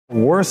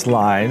Worst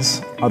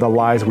lies are the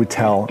lies we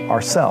tell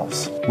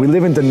ourselves. We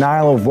live in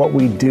denial of what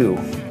we do,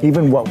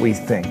 even what we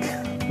think.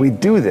 We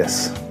do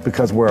this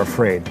because we're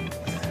afraid.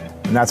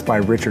 And that's by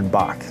Richard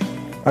Bach.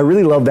 I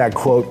really love that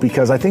quote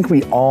because I think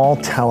we all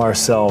tell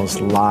ourselves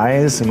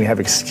lies and we have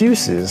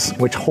excuses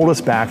which hold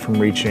us back from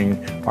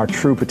reaching our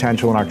true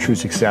potential and our true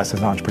success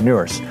as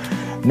entrepreneurs.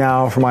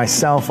 Now, for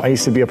myself, I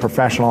used to be a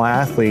professional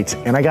athlete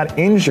and I got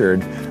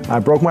injured. I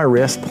broke my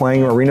wrist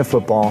playing arena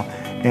football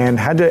and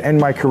had to end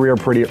my career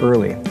pretty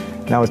early.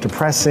 Now, it was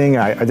depressing.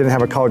 I didn't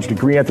have a college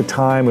degree at the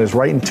time. It was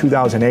right in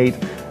 2008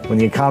 when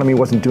the economy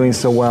wasn't doing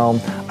so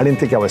well. I didn't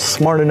think I was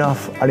smart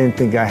enough. I didn't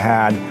think I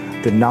had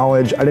the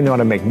knowledge. I didn't know how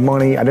to make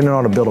money. I didn't know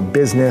how to build a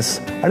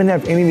business. I didn't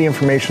have any of the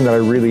information that I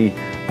really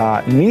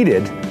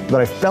needed, that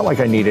I felt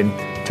like I needed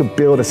to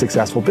build a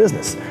successful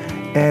business.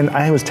 And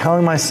I was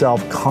telling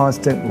myself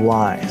constant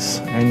lies.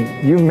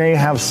 And you may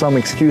have some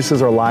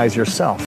excuses or lies yourself.